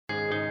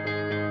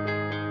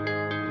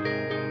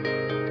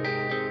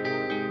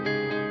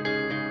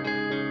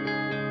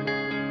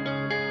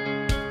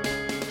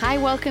Hi,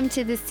 welcome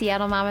to the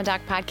Seattle Mama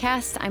Doc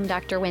podcast. I'm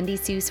Dr. Wendy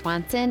Sue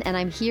Swanson, and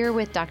I'm here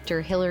with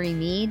Dr. Hillary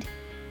Mead.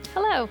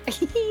 Hello.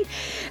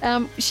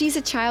 She's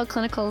a child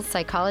clinical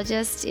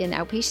psychologist in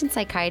outpatient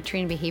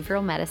psychiatry and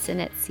behavioral medicine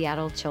at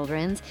Seattle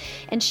Children's,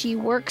 and she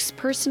works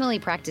personally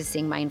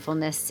practicing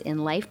mindfulness in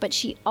life, but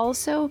she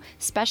also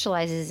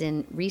specializes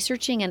in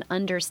researching and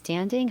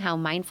understanding how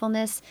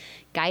mindfulness,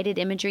 guided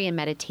imagery, and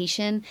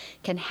meditation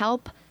can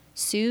help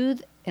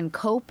soothe and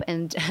cope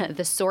and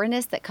the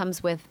soreness that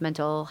comes with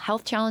mental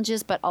health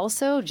challenges, but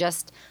also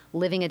just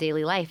living a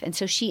daily life. And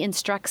so she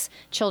instructs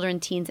children,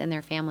 teens, and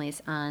their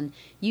families on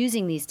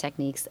using these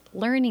techniques,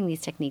 learning these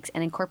techniques,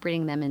 and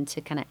incorporating them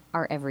into kind of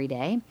our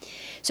everyday.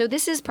 So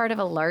this is part of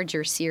a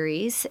larger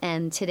series,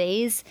 and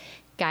today's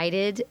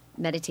guided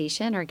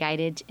meditation or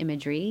guided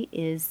imagery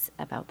is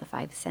about the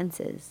five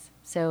senses.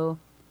 So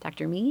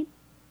Dr. Mead,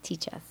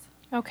 teach us.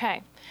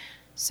 Okay.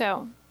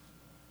 So,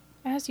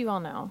 as you all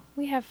know,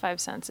 we have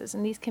five senses,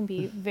 and these can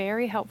be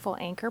very helpful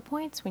anchor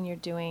points when you're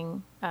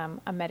doing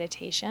a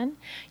meditation.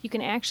 You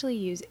can actually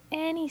use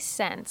any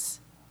sense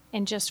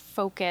and just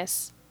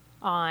focus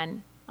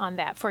on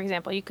that. For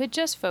example, you could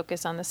just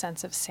focus on the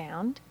sense of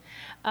sound.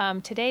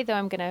 Today, though,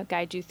 I'm going to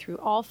guide you through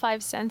all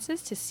five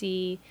senses to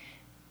see,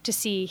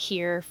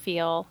 hear,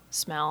 feel,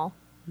 smell,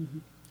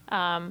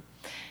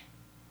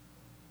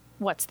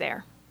 what's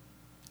there.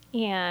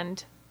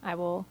 And I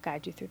will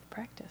guide you through the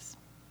practice.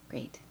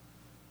 Great.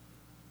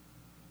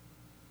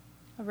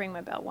 I'll ring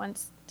my bell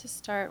once to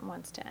start and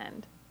once to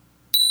end.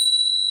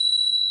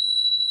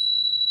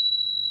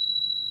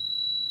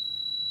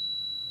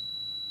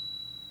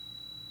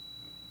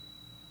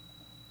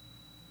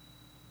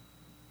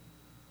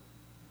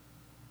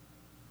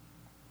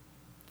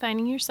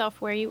 Finding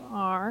yourself where you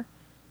are,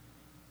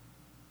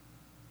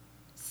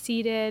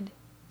 seated,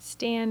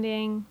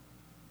 standing,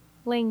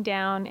 laying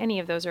down, any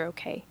of those are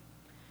okay.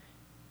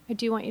 I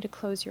do want you to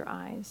close your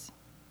eyes.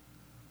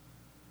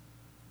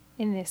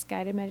 In this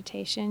guided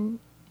meditation,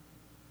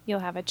 you'll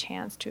have a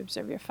chance to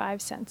observe your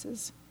five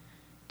senses: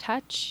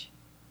 touch,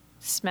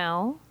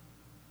 smell,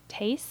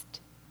 taste,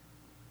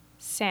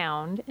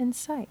 sound, and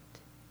sight.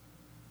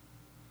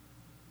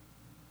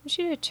 I want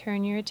you to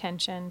turn your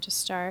attention to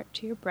start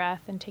to your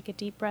breath and take a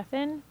deep breath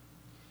in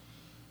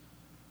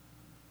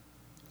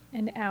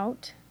and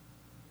out.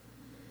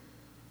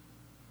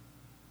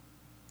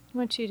 I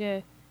want you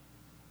to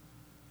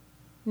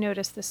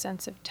notice the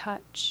sense of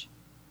touch,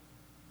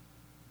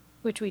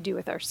 which we do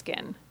with our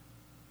skin.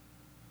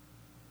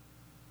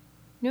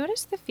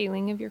 Notice the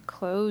feeling of your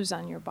clothes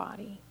on your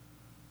body.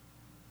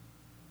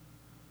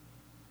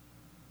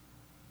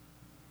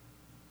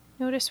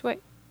 Notice what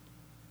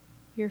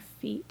your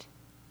feet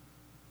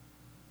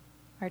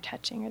are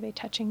touching. Are they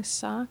touching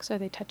socks? Are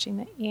they touching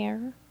the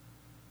air,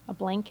 a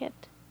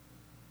blanket,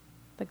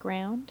 the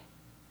ground?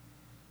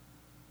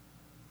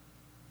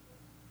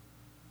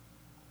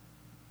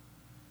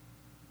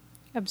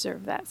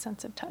 Observe that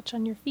sense of touch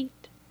on your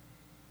feet.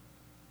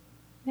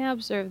 Now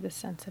observe the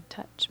sense of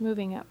touch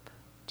moving up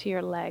to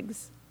your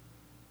legs.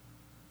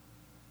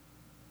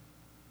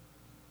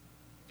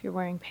 If you're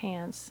wearing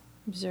pants,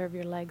 observe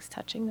your legs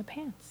touching the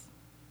pants.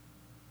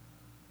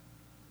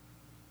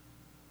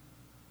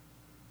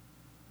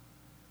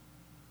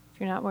 If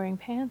you're not wearing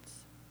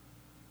pants,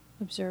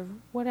 observe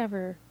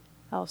whatever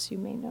else you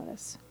may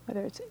notice,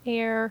 whether it's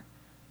air,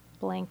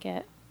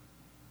 blanket.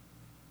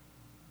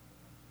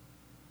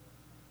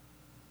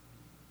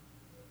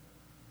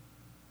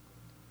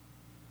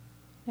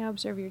 Now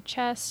observe your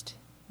chest,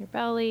 your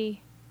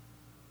belly.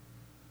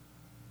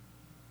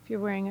 If you're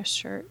wearing a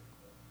shirt,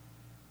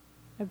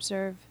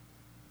 observe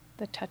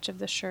the touch of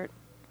the shirt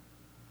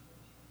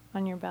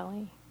on your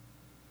belly.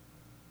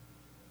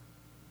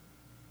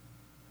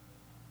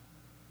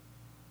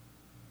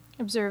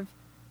 Observe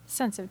the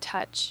sense of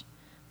touch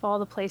of all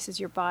the places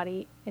your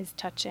body is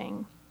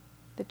touching.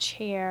 The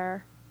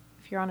chair,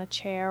 if you're on a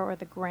chair, or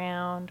the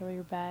ground, or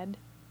your bed.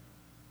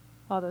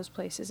 All those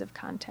places of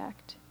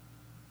contact.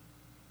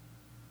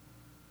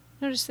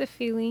 Notice the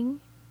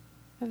feeling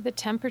of the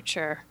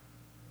temperature.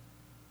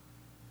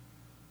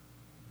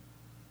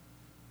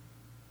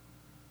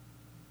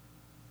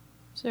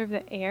 Observe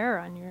the air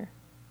on your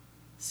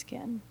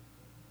skin.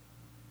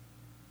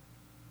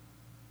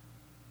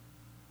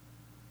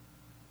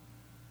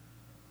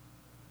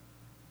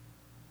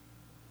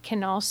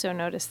 Can also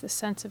notice the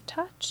sense of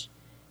touch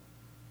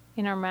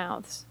in our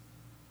mouths.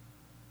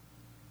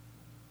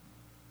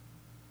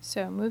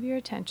 So move your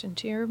attention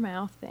to your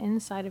mouth, the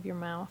inside of your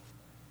mouth.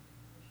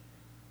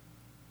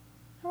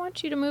 I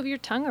want you to move your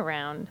tongue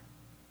around.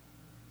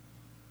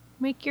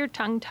 Make your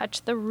tongue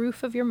touch the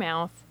roof of your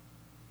mouth.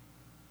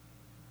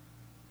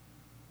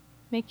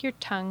 Make your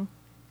tongue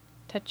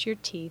touch your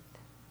teeth.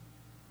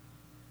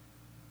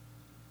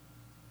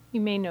 You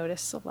may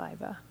notice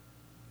saliva.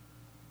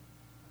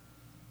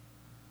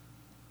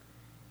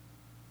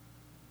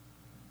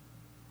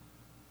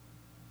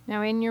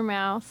 Now in your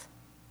mouth,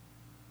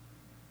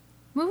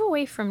 move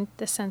away from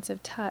the sense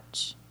of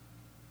touch,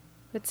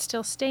 but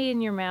still stay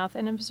in your mouth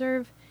and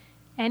observe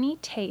any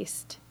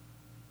taste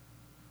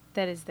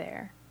that is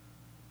there.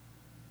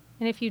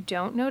 And if you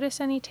don't notice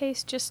any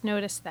taste, just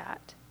notice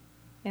that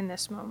in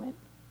this moment.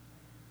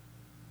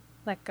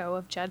 Let go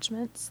of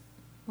judgments,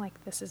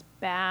 like this is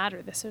bad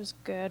or this is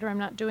good or I'm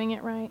not doing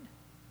it right.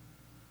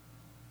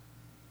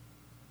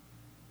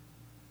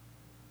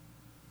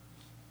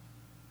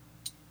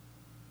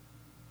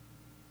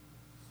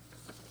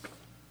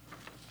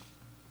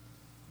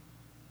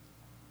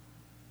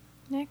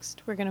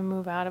 Next, we're going to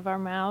move out of our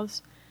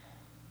mouths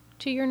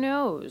to your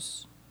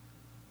nose.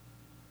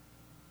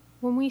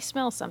 When we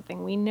smell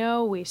something, we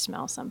know we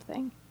smell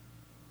something.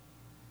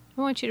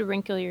 I want you to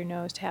wrinkle your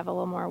nose to have a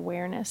little more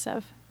awareness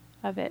of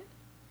it.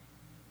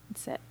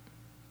 That's it.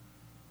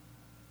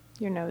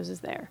 Your nose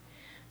is there.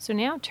 So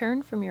now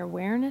turn from your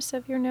awareness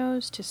of your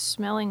nose to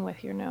smelling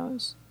with your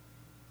nose.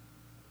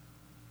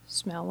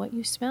 Smell what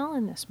you smell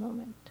in this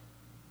moment.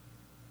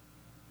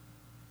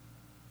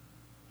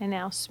 And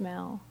now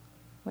smell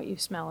what you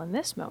smell in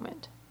this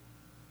moment.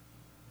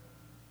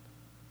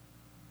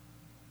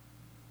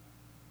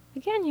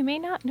 Again, you may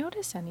not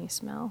notice any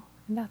smell,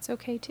 and that's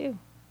okay too.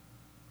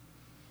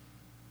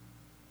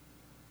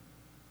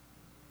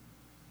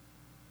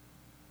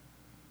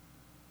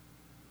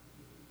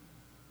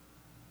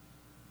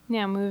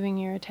 Now moving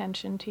your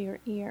attention to your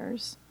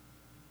ears.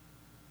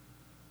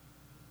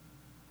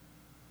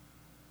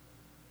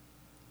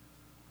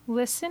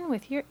 Listen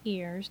with your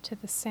ears to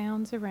the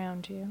sounds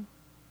around you.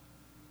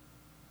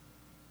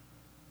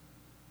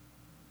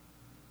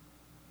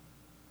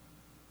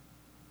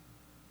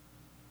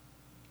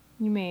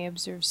 You may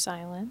observe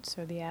silence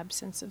or the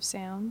absence of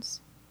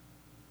sounds.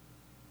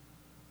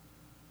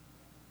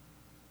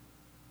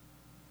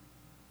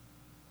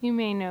 You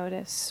may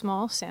notice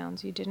small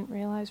sounds you didn't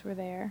realize were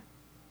there.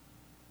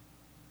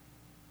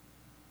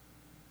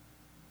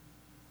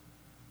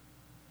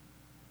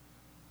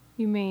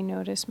 You may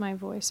notice my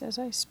voice as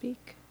I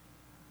speak.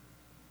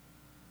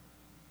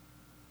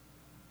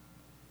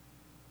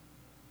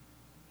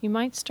 You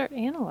might start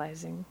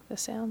analyzing the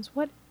sounds.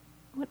 What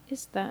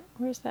is that?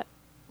 Where is that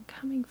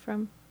coming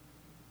from?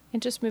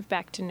 And just move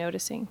back to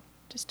noticing,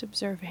 just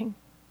observing.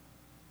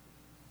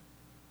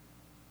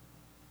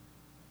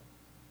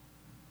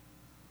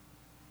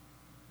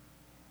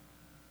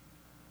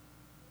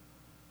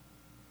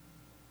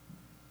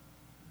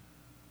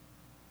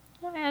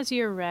 And as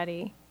you're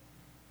ready,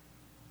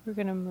 we're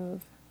going to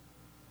move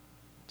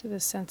to the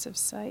sense of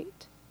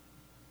sight.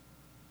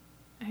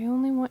 I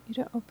only want you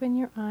to open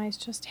your eyes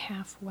just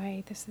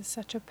halfway. This is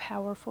such a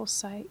powerful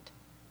sight.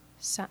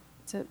 It's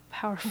a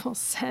powerful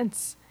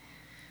sense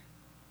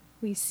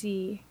we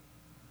see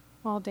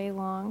all day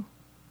long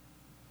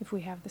if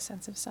we have the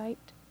sense of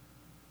sight.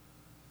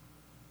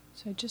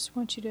 So I just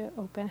want you to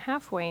open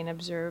halfway and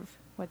observe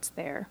what's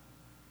there.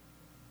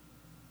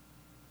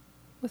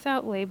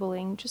 Without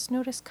labeling, just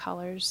notice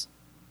colors.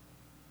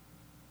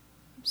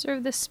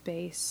 Observe the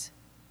space.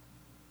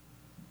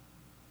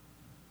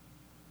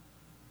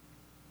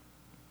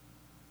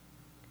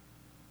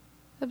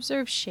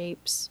 Observe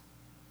shapes.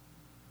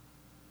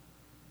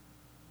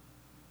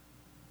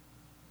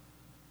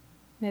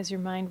 And as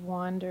your mind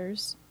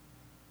wanders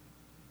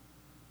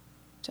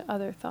to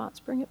other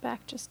thoughts, bring it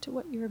back just to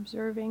what you're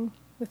observing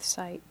with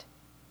sight.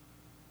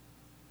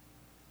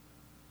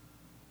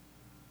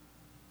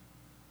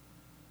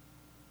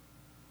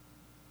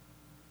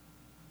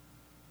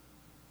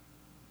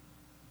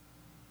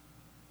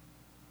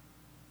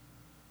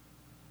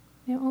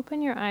 Now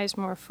open your eyes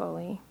more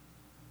fully.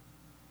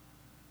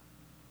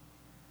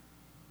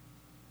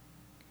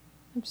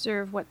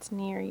 Observe what's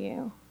near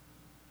you.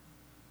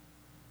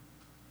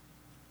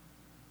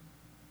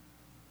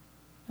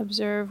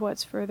 Observe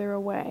what's further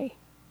away.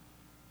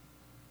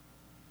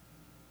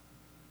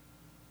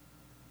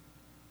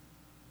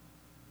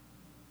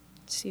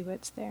 See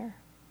what's there.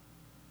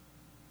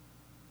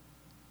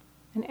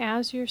 And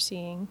as you're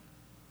seeing,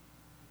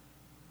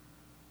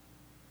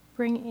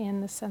 bring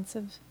in the sense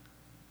of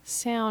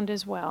sound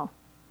as well.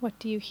 What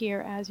do you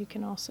hear as you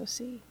can also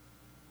see?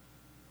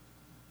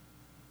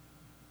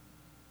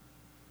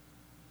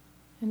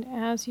 And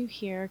as you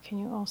hear, can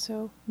you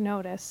also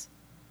notice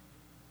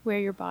where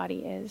your body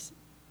is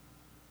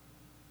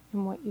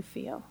and what you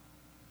feel?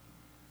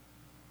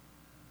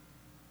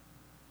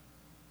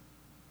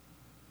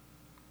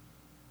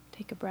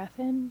 Take a breath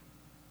in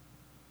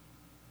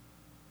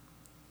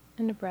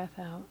and a breath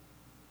out.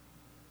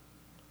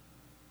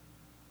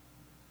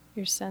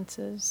 Your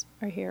senses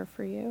are here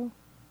for you.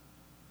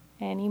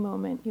 Any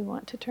moment you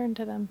want to turn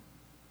to them.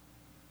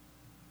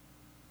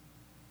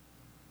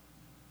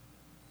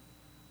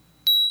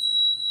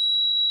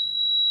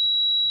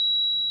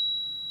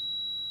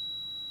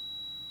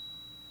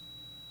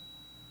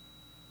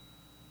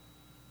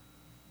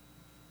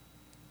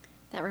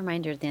 That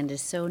reminder at the end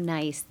is so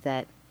nice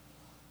that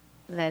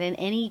in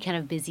any kind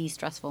of busy,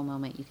 stressful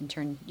moment, you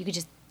could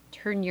just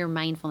turn your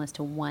mindfulness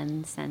to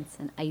one sense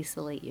and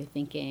isolate your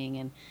thinking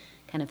and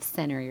kind of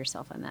center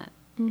yourself on that.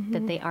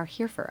 that they are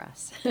here for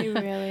us. They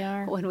really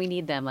are. When we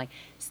need them, like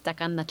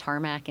stuck on the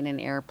tarmac in an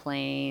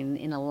airplane,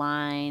 in a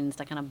line,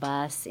 stuck on a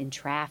bus, in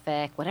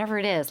traffic, whatever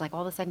it is, like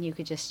all of a sudden you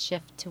could just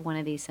shift to one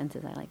of these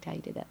senses. I liked how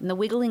you did that. And the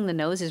wiggling the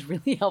nose is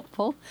really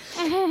helpful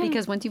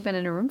because once you've been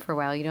in a room for a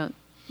while, you don't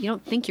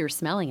think you're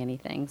smelling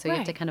anything. So you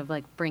have to kind of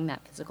like bring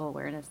that physical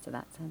awareness to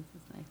that sense.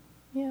 It's nice.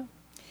 Yeah.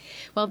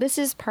 Well, this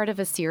is part of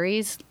a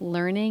series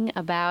learning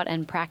about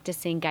and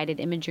practicing guided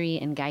imagery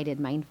and guided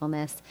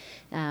mindfulness.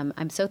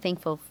 I'm so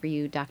thankful for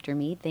you, Dr.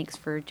 Mead. Thanks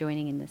for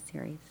joining in this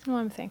series. Well,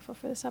 I'm thankful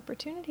for this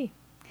opportunity.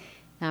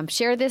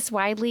 Share this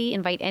widely.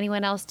 Invite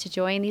anyone else to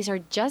join. These are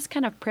just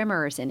kind of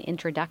primers and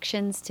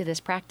introductions to this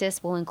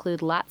practice. We'll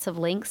include lots of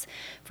links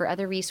for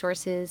other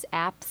resources,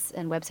 apps,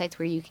 and websites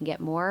where you can get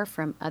more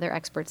from other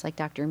experts like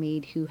Dr.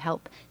 Mead who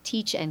help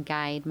teach and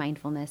guide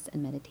mindfulness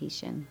and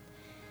meditation.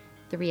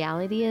 The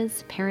reality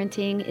is,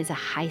 parenting is a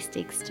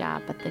high-stakes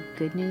job, but the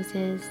good news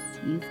is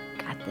you've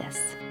got this.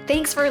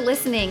 Thanks for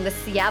listening. The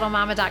Seattle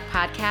Mama Doc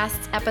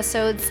podcast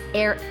episodes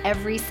air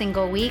every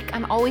single week.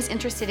 I'm always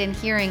interested in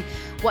hearing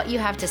what you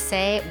have to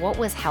say, what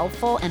was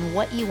helpful, and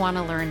what you want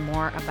to learn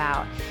more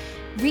about.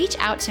 Reach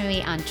out to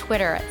me on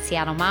Twitter at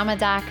Seattle Mama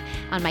Doc,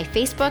 on my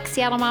Facebook,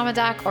 Seattle Mama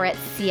Doc, or at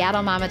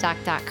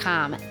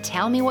seattlemamadoc.com.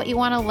 Tell me what you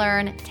want to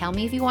learn, tell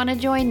me if you want to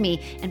join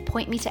me, and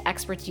point me to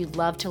experts you'd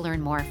love to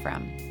learn more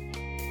from.